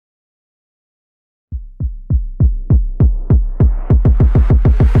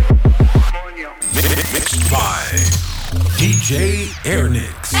DJ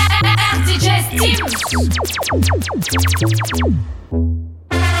Airnix. DJ Steam.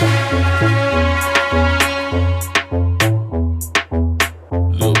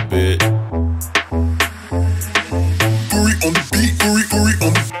 Little bit. Uri on the beat, Uri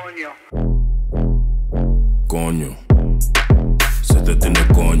on the Coño, zet in de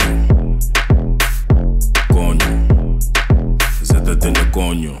coño. Coño, zet in de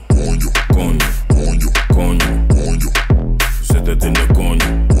coño. Coño, zet in de coño.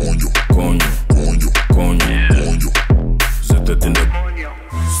 Coño, zet in de.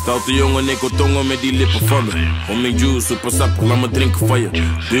 Stoute jongen, ik wil tongen met die lippen van me. Om mijn juice, super sappig, laat me drinken van je.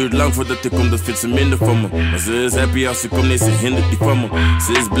 Duurt lang voordat ik kom, dat vindt ze minder van me. Maar ze is happy als ze komt, nee, ze hindert die van me.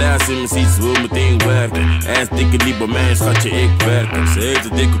 Ze is blij als ze me ziet, ze wil meteen werken. Hij is dikke lief bij mij, schatje, ik werken. Ze heeft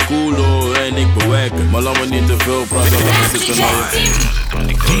een dikke koelo en ik bewerken. Maar laat me niet te veel praten, laat me zitten naar je.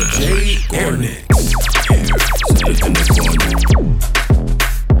 DJ Airnix.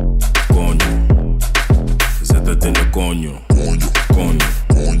 Zet het in de coño. Coño.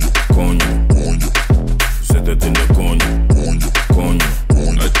 Zet het in de coño. Coño. Zet het in de coño.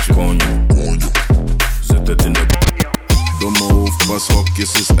 Coño. Zet het in de. Door mijn hoofd was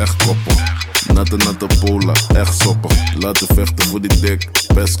hokjes is echt koppel. Natte pola, echt soppig. Laten vechten voor die dik,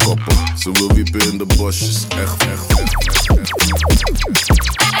 best koppel. Ze wil wiepen in de bosjes, echt.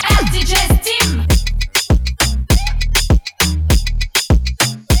 DJ Steam.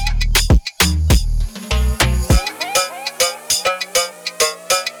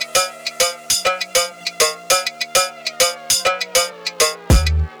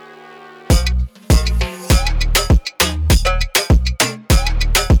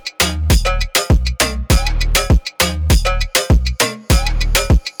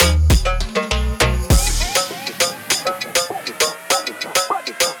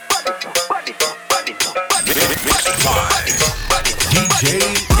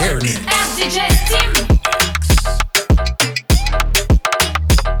 DJ Airnix. DJ Steam.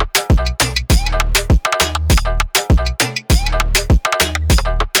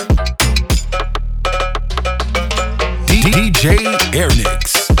 DJ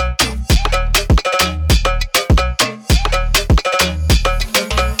Airnix.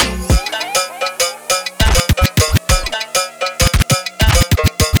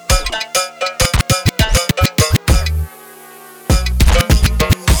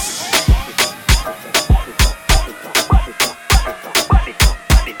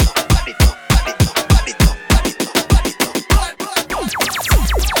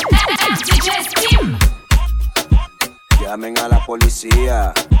 Llamen a la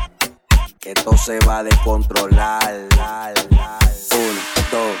policía, que esto se va a descontrolar. 1,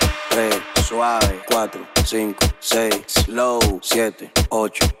 2, 3, suave. 4, 5, 6, slow. 7,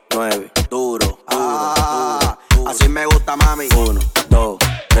 8, 9, duro. Así me gusta, mami. 1, 2,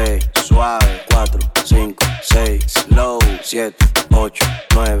 3, suave. 4, 5, 6, slow. 7, 8,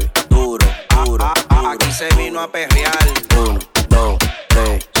 9, duro. Aquí se vino a perrear. 1, 2,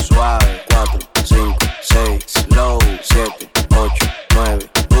 3, suave. 4, 5, 6, slow. 7, 8, 9,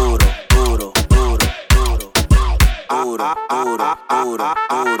 duro.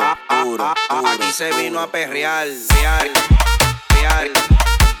 Aquí se vino a perrear.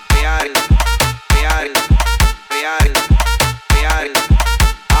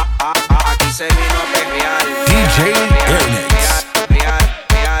 Aquí se vino a perrear. DJ Airnix.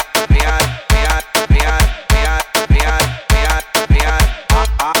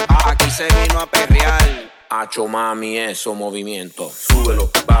 Aquí se vino a perrear. Hacho mami, eso movimiento. Súbelo,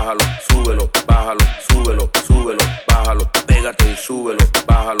 bájalo, súbelo, bájalo, súbelo, súbelo, bájalo. Pégate y súbelo,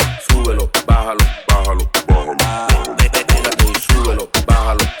 bájalo, súbelo, bájalo, bájalo, bájalo. Pégate y súbelo,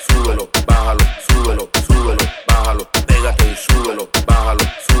 bájalo, súbelo, bájalo, súbelo, súbelo, bájalo. Pégate y súbelo, bájalo,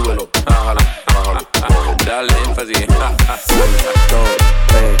 súbelo, bájalo, bájalo, bájalo. Dale énfasis. 1, 2,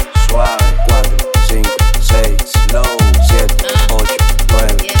 3, suave. 4, 5, 6, slow. 7, 8,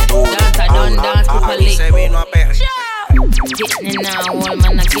 9, duro. Dance, Aquí se vino a perrear. Getting now, all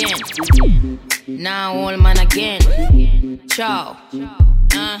man again. Now, all man again. Ciao.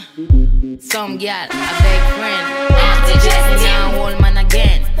 Some gal, a big friend. Getting now, all man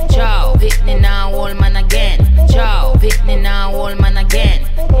again. Ciao. Whitney now, all man again. Ciao. Whitney now, all man again.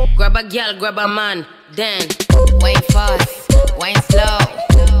 Grab a gal, grab a man. Then wine fast, wine slow.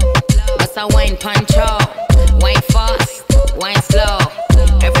 Bust a wine punch out. Wine fast, wine slow.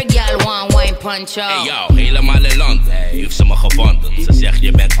 Every gal want wine punch. van ciao. Hey yo, helemaal in land, heeft ze me gevonden. Ze zegt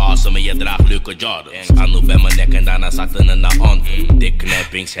je bent awesome en je draagt leuke Jordans. Anu bij mijn nek en daarna zakte ze naar onder. Dik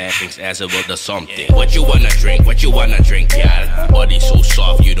knappings, haggings en ze wilde something. What you wanna drink, yeah. Body so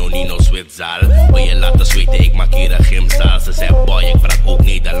soft, you don't need no zwitzaal. Wil je laten zweten, ik maak hier een gymzaal. Ze zegt boy, ik praat ook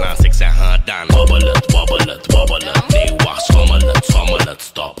Nederlands, ik zeg dan. Wobbel het. Nee, wacht, schommel het,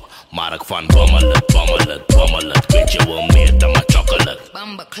 stop. Maar ik van bommel het. Weet je wel meer dan mijn chocolate.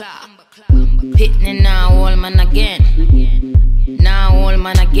 Bamba clap. Pitney now, all man again.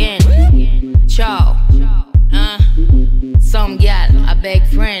 Ciao. Some gal, a big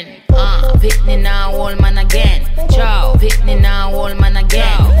friend. Pitney now, all man again. Ciao. Pitney now, all man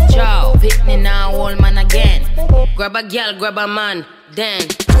again. Ciao. Pitney now, all man again. Grab a gal, grab a man. Then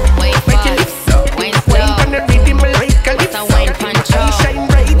wait fast, wait slow. Wait a wine punch up.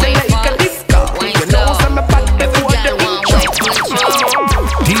 Wait fast, wait slow. Every gal want wine punch up.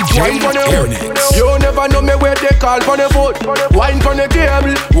 DJ Airnix. You never know me where they call for the foot. Wine for the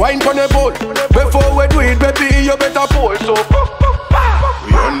cable, wine for the boat. Before we do it, baby, you better pull. So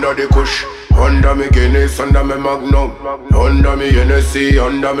we under the kush, under me Guinness, under me Magnum, under me Hennessy,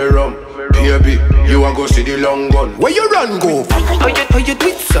 under me rum. Baby, you a go see the long gun. Where you run go? How you do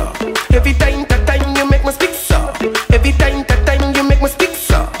it, sir? Every time you make me speak, sir. Every time you make me speak,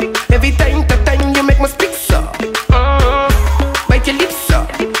 sir. Every time you make me speak, sir. Bite your lips, sir.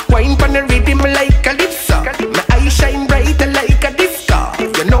 Wine pon the rhythm like a lips, sir. My eyes shine bright like a disco.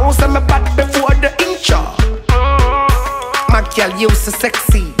 You know some bad before the intro. My girl, you so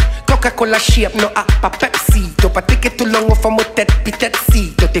sexy. Coca-Cola shape, no appa Pepsi. T'as pas ticket tout long for my tête pitette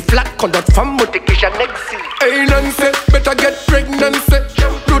si. T'as tes flaques qu'on doit femme, moi t'es que j'annexie. Hey Nancy, better get pregnancy.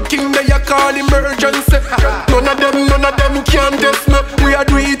 Good thing they a call emergency. None of them can test me. We a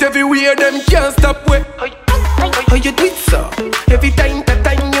do it everywhere, them can't stop we. How you do it, sir? Every time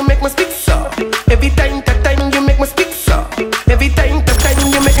you make me speak, sir. Every time you make me speak, sir. Every time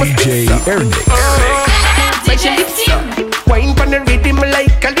you make me speak, sir. DJ Airnix. Bite your lips, sir. Wine pon the rhythm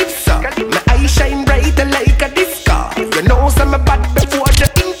like a lips, sir. My eyes shine bright like a disco. You know some bad before the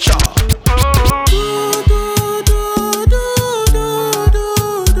intro.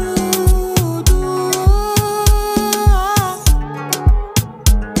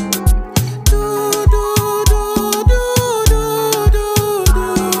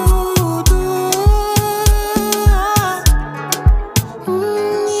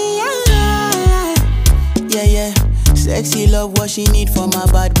 Sexy love what she need from a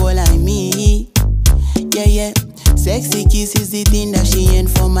bad boy like me. Yeah. Sexy kiss is the thing that she ain't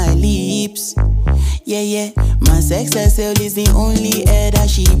for my lips. Yeah. My sex herself is the only air that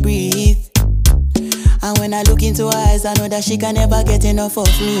she breathes. And when I look into her eyes, I know that she can never get enough of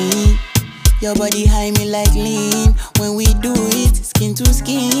me. Your body high me like lean. When we do it, skin to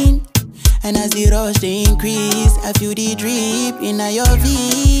skin. And as the rush they increase, I feel the drip in your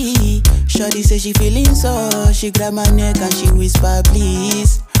V. Shorty say she feeling so, she grab my neck and she whisper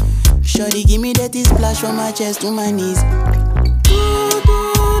please. Shorty give me that splash from my chest to my knees.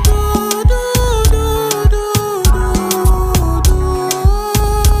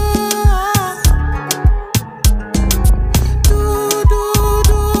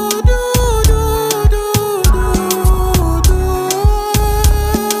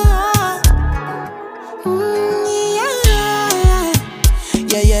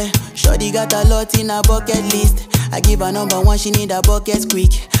 Got a lot in her bucket list. I give her number one, she need a bucket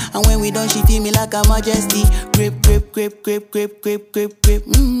quick. And when we done, she feel me like a majesty. Grip.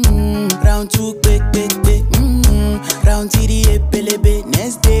 Round two, quick. Round three, epelebe.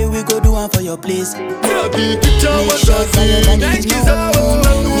 Next day we go do one for your place. Make sure that your daddy's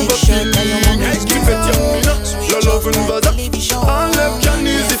known. Make sure that your mom is known. Switch off the television. Enlève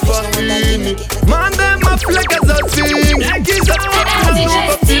Janice et Fahini. Man them a fleck as a sing.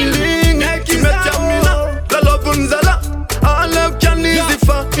 Feeling. La love unzala. Enlève Janice et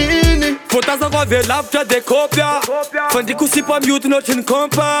Fahini. Contas agora ver lá pra de cópia. Fandi kusipa mute no chin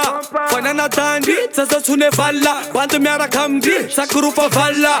kompa. Fana na tandi, sasa sune valla. Bantu miara kamdi, sakurupa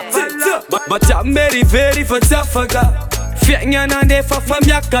valla. Bacha meri veri fatsafaga. Fianya nande fa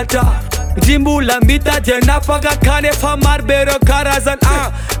famyakata. Jimbula mita jena paga kane fa marbero karazan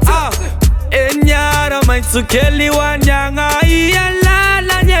Enyara main sukeli wanyanga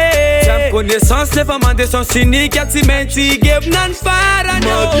iyala nye. Jam connaissance les femmes de son cynique Yatimenti give nan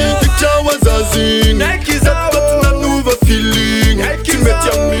farano. Madi picture was a zine. Got a new feeling.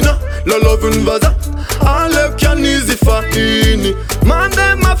 Kimetiamina, la love unvaza. Enlève Janice et Fahini. Man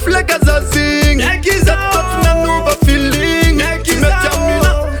them a fleck as a zing. Got a new feeling.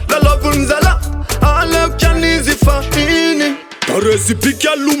 Kimetiamina, la love unzala. Enlève Janice et Fahini. Parezi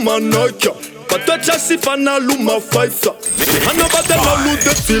pika lumanaka. But touch a sifana luma faisa. Anabata na lose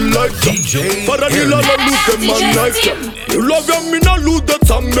the feel like that. Paranila na lose the man like that. You love ya, me na lose the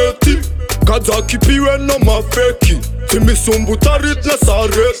tameti. Kaza kipiwe na mafeki. Timi sumbutarit na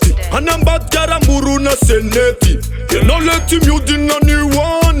sareti. Anambat garamuru na seneti. Yena leti myudi na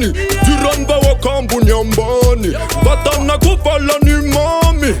niwani. Diramba wakambu nyambani. Batana kupala ni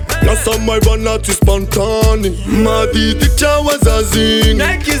mami. Yasa maibanati spontani. Madidi chawa zazini.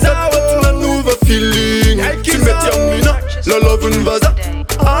 Zata na nuva feeling. Kimeti ya mina, la love nvaza.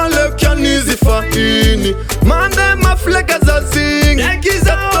 Ale pianizi fahini. Mande mafleka zazini.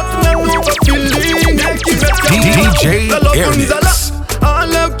 Zata na nuva feeling. DJ Airnix.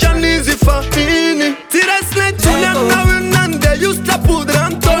 Ale pianizi fahini. Tiresne tunya na winande. Yusta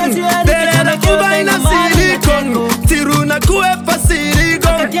pudranton. Tere na kuba ina silicon. Tiru na kuepa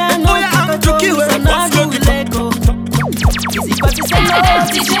silicon. Oya amchuki we paslogiko.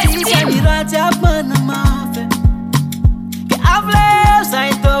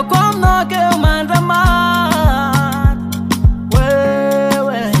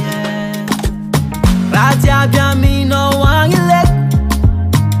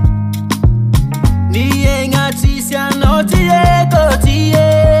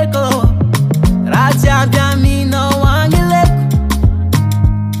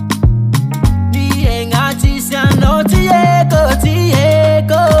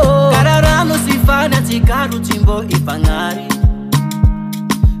 Karu timbo ipangari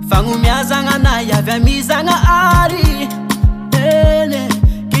Fangu miazanga na yavya mizanga ari Ene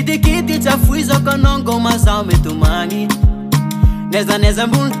Kiti kiti chafuizo konongo mazao metumani Neza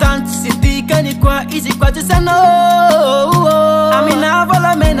mbuntanti sitika ni kwa izi kwa tisano Amina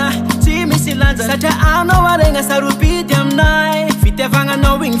vola mena Timi silanza Sacha ano warenga sarupiti amnai Fite vanga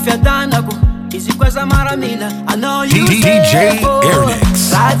no wing fiatanako Easy kweza maramina I know you DJ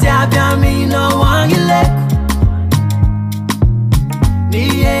Airnix. Raja bia mi no wangileko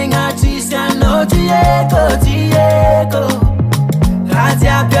Ni yenga chisa no tieko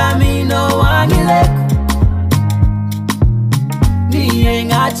Raja bia mi no wangileko Ni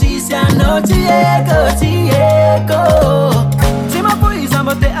yenga chisa no tieko Tima poisa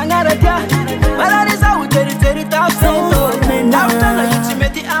mote angaratia Malariza uteri tapsento Tapta no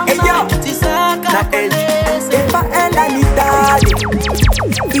yichimeti amma Na epa ela l'Italia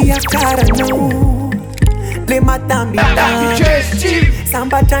Via cara no Le matambi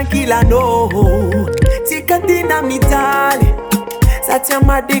Samba tranquilla no Tika dinamitale Satia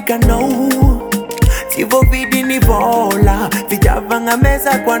madika no Tivo vidi ni vola Vijavanga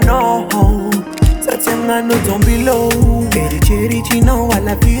meza kwa no Satia ngano zombilo Eri chino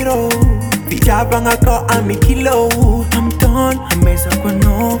wala viro Vijavanga ko amikilo I'm done, meza kwa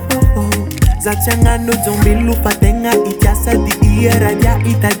no Zachanga no zombilu patenga ijasa di iera ya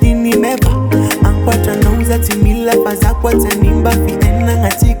itadini meva Ankwata no zatimila fazakwa tanimba fiena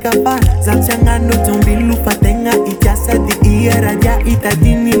ngatika pa Zachanga no zombilu patenga ijasa di iera ya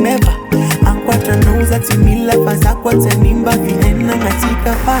itadini meva Ankwata no zatimila fazakwa tanimba fiena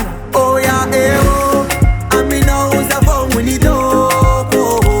ngatika pa Oh ya ewo Amina uzavo munido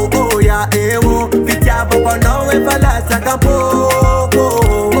Oh ya ewo Vijabo kono we falasa kampo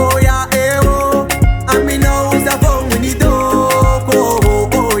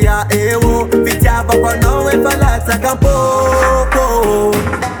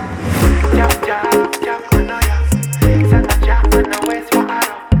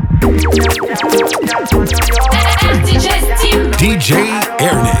DJ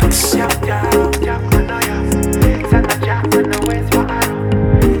Airnix.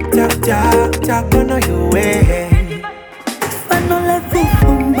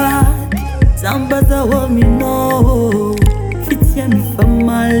 Zambaza wa mino Fitia mi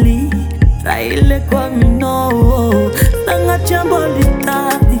famali Raile kwa mino Sanga chambo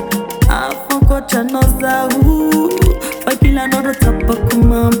litadi Afonko chano za Fakila noro tapa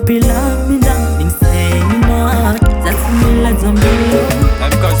kumampila Midang saying no That's me like zambilo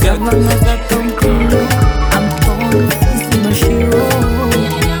Savana za kampilo I'm torn, this is my shiro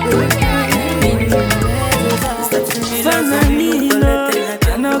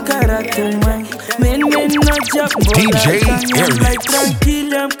DJ Airnix.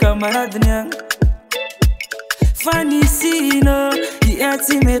 Tranquille, camarade niang. Fanny Sino, the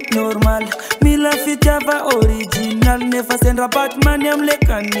ultimate normal. Mila fit java original. Never send a Batman, yam le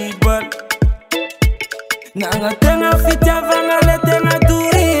cannibal. Nanga tenga fit java, ngale tenga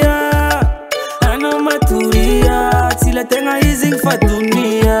turia. Ano maturia, sila tenga easing for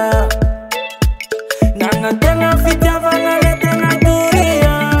dunia. Nanga tenga fit java, ngale tenga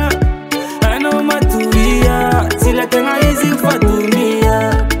turia. Ano maturia, sila tenga easing for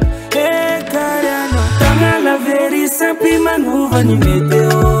dunia. Eka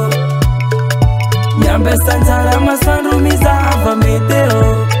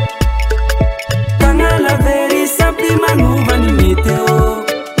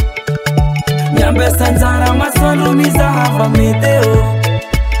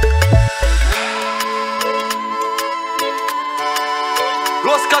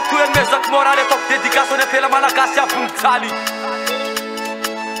Scott Mezak Morale top dedicazione per la Malagasy a Puntali.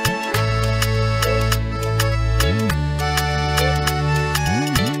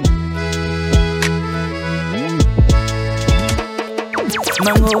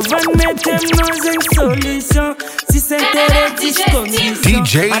 Mangovan metem nos en solution. Si s'intéresse discondition.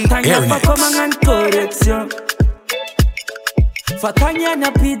 DJ Airnix. Komangan correction. Fatanya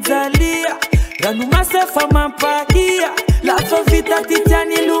na pizzalia. Ranuma se fama pagia. La fovita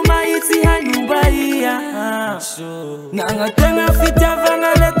titiani luma iti hanubaia. Nanga tenga fita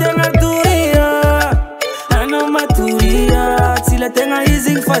vanga le tenga turia. Ano maturia. Sila tenga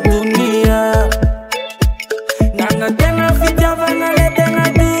easing fatunia. Nanga tenga fita vanga le tenga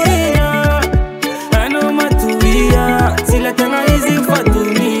turia. Ano maturia. Sila tenga easing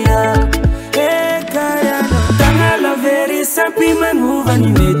fatunia. Hey kaya tanga la veri sapi manuva ni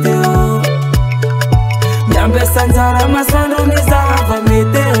meteo. Nyambe sanzara masando mizava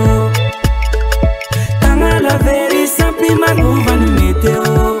meteo. Tanga la veri sapi manuva ni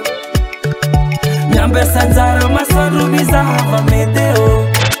meteo. Nyambe sanzara masando mizava meteo.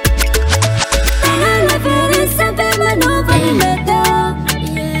 Tanga la veri sapi manuva ni meteo.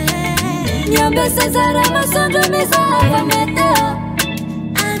 Nyambe sanzara masando mizava meteo.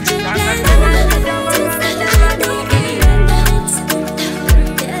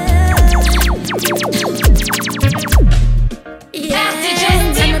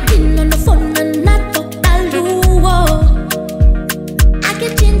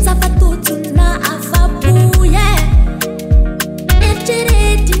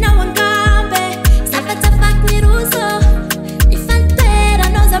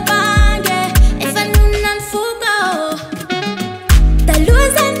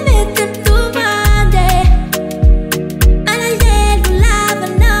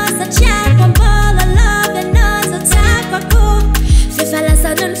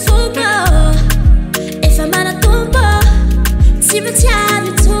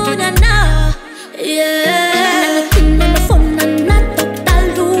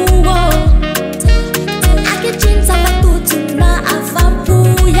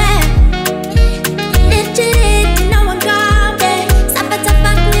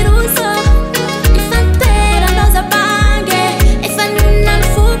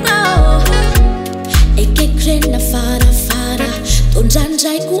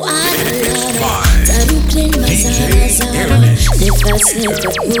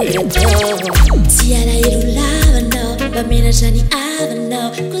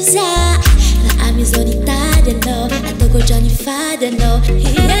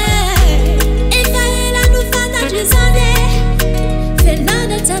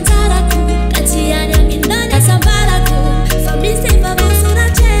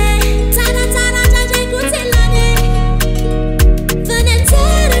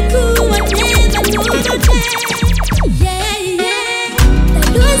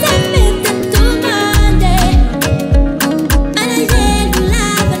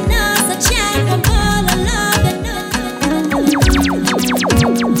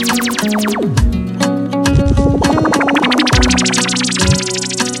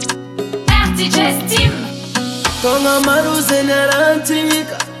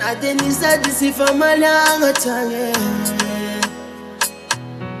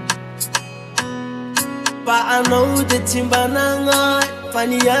 But I know the timbananga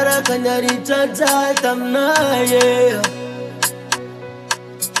Paniara kanyari tata tamnaye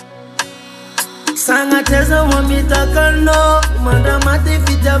Sanga teza wamita kano Mandamati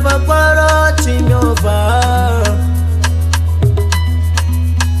fitava kwaro chinyova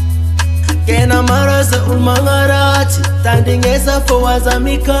Kena marasa ulmangarati Tandingesa fawaza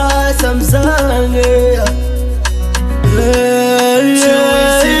mikasa mzange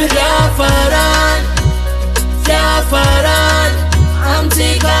Chuisi Jafaran Jafaran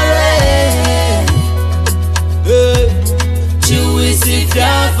Amtikare Chuisi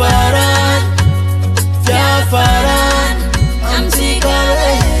Jafaran Jafaran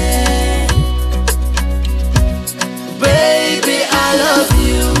Amtikare Baby I love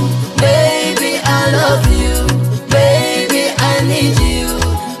you Baby I love you Baby I need you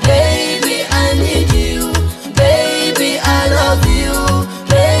Baby I need you Baby I love you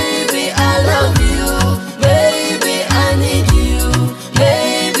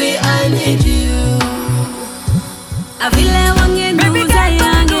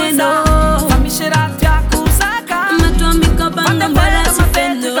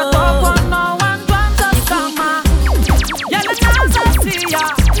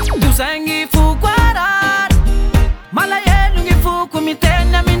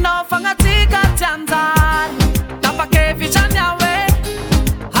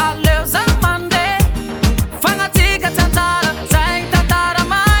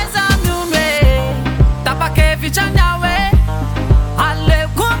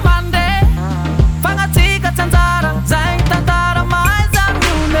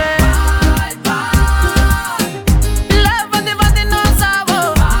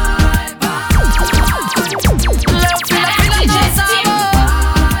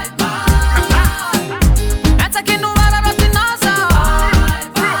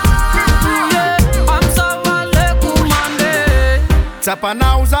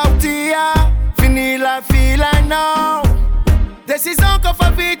Tapana uzautia, finila fila now. Decisão que eu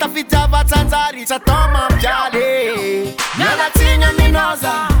favi, tá fitava tanzari, tá toma mjali. Nada tinha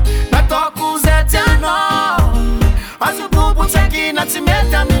minosa, na toku zetiano. Azububu teki na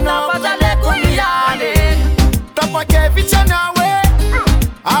timeta mino, badale kumiale. Tapa kevi chanawe,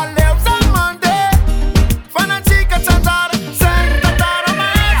 ale uzamande. Fanatika tanzara, sen tatara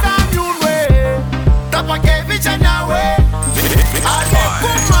maeza nyulwe. Tapa kevi chanawe, ale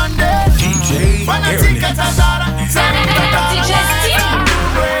kumande. DJ Fanatika tanzara, sen tatara maeza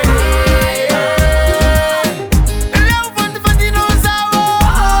nyulwe.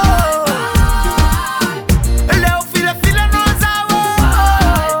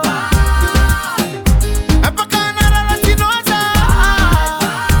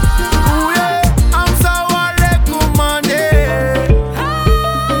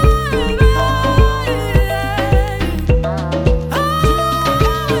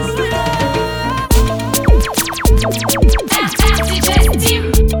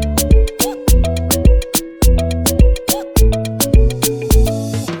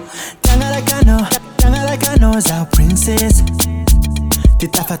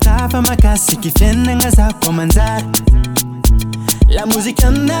 Titafatava makasi kifene ngaza kwa manzara. La musica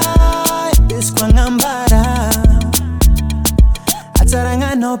nae iskwa ngambara.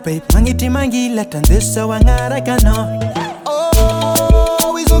 Atarangano babe mangiti mangila tandesa wangarakano.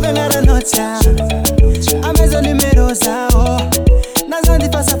 Oh, wizuga ngara nocha. Ameza numero zao. Nazandi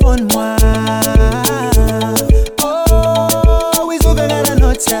pasa phone moi. Oh, wizuga ngara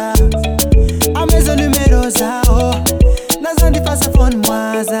nocha. Ameza numero zao. Nazandi pasa phone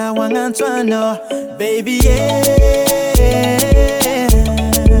moi za wangantswano. Baby yeah.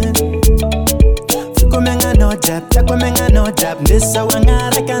 Fukumenga no jab, takumenga no jab. Nisa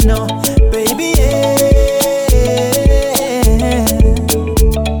wangarakano. Baby yeah.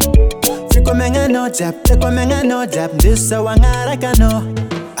 Fukumenga no jab, takumenga no jab. Nisa wangarakano.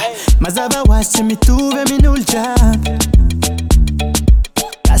 Mazaba washi mituve minul jab.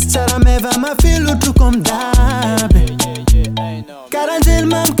 Kaschara meva mafilu tukom dabe. Karantil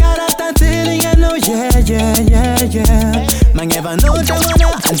mam karatantil ya no yeah. Mangeva no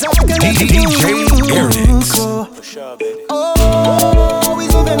jawana anzaka DJ Airnix. Oh,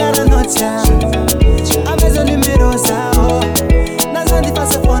 wizuga ngara nocha. Ameza numero zao. Nazandi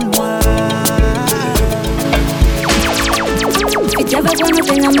pasa phone moi. Itaba kono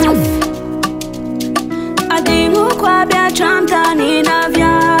tenga mafu. Adingu kwa bia chamta nina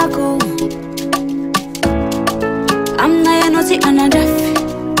vyako. Amna ya noti anadafi.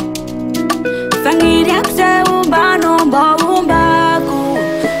 Fangiri akse ubano mba umbaku.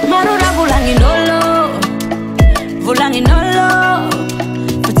 Marura vulangi nolo. Vulangi nolo.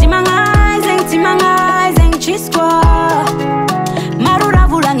 Futimangazing chiskwa. Marura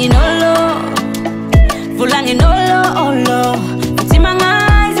vulangi nolo. Vulangi nolo olo.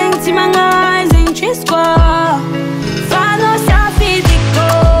 Futimangazing chiskwa. Fano safidiko.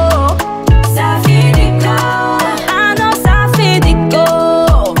 Safidiko. Ano safidiko.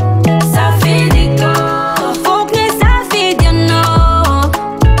 Safidiko. Fokne safidiano.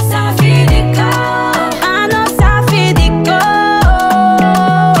 Safidiko. Ano safidiko.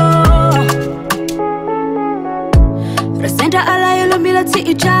 Presenta alla io lo ti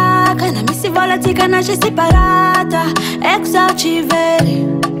ichaka. Na misi volatika na ci separata. Exa ci veri.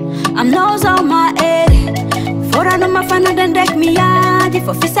 I'm nose on my head. Fora no mafano den dek mi yadi.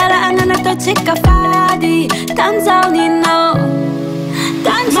 For fisala anana to tika fadi. Tanzani no.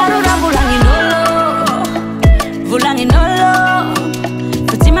 Marura vulangi nolo. Vulangi nolo.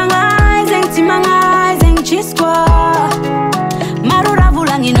 Futimangazing chiskwa. Marura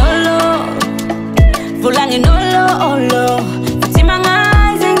vulangi nolo. Vulangi nolo olo.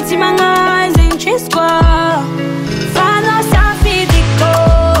 Futimangazing chiskwa. Fano safidiko.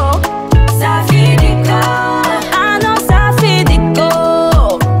 Safidiko. Ano safidiko.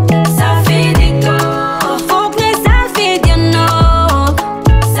 Safidiko. Fokne safidiano.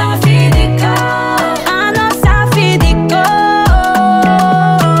 Safidiko. Ano safidiko.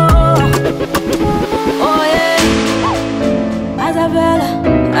 Oh yeah. Azavela.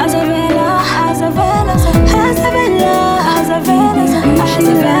 Azavela. Azavela. Azavela. Azavela.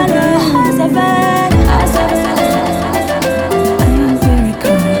 Azavela. Azavela.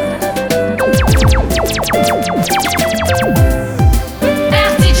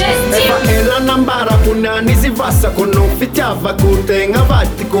 Nambara kuna nizivasa kono fitava kutenga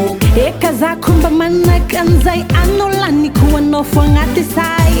vatiko. Eka za kumba mana kanzai anolani kuwa no fangati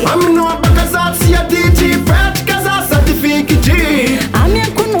sai. Amino abakazatsi ya DJ Fat kaza certificate G. Amia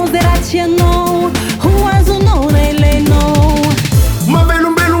kuno zerachi no, huwazo no rele no.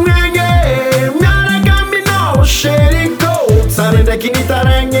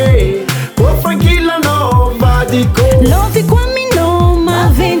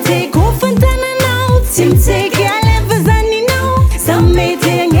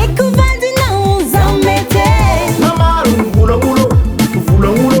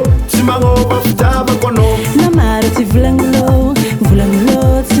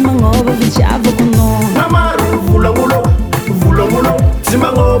 manova fitiava con no. Namaro vulamulo, vulamulo, si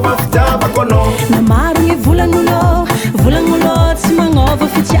manova fitiava con no. Namaro e vulamulo, vulamulo, si manova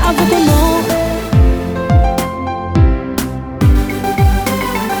fitiava con no.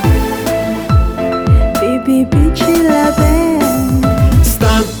 Baby, ci la ben.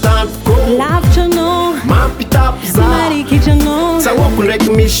 Stand, go. Lave no. Mapita pisa. Mariki no. Sa woku rek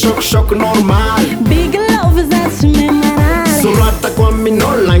mi choc normal. Big love is that to me marare. Surata kwa mi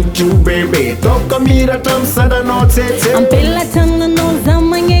no like you baby. Toka mira tam sada no tete. Am pela tana no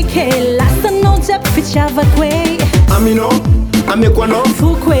zamanye ke. Lasta no jap fitiava kwe. Amino, amekwa no.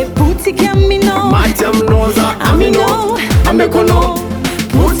 Fukwe puti kamino. Matam noza. Amino, amekwa no.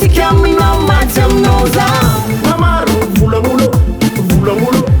 puti kamino, matam noza. Namaru vulamulo,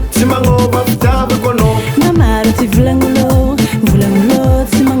 vulamulo, si manova fitava con no. Namaru ti vulamulo, vulamulo,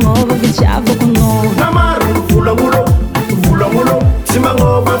 si manova fitiava con no. Namaru vulamulo, vulamulo, si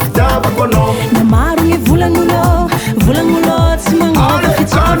manova fitava con no. Namaru e vulamulo, vulamulo, si manova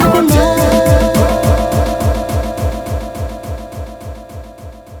fitiava con no.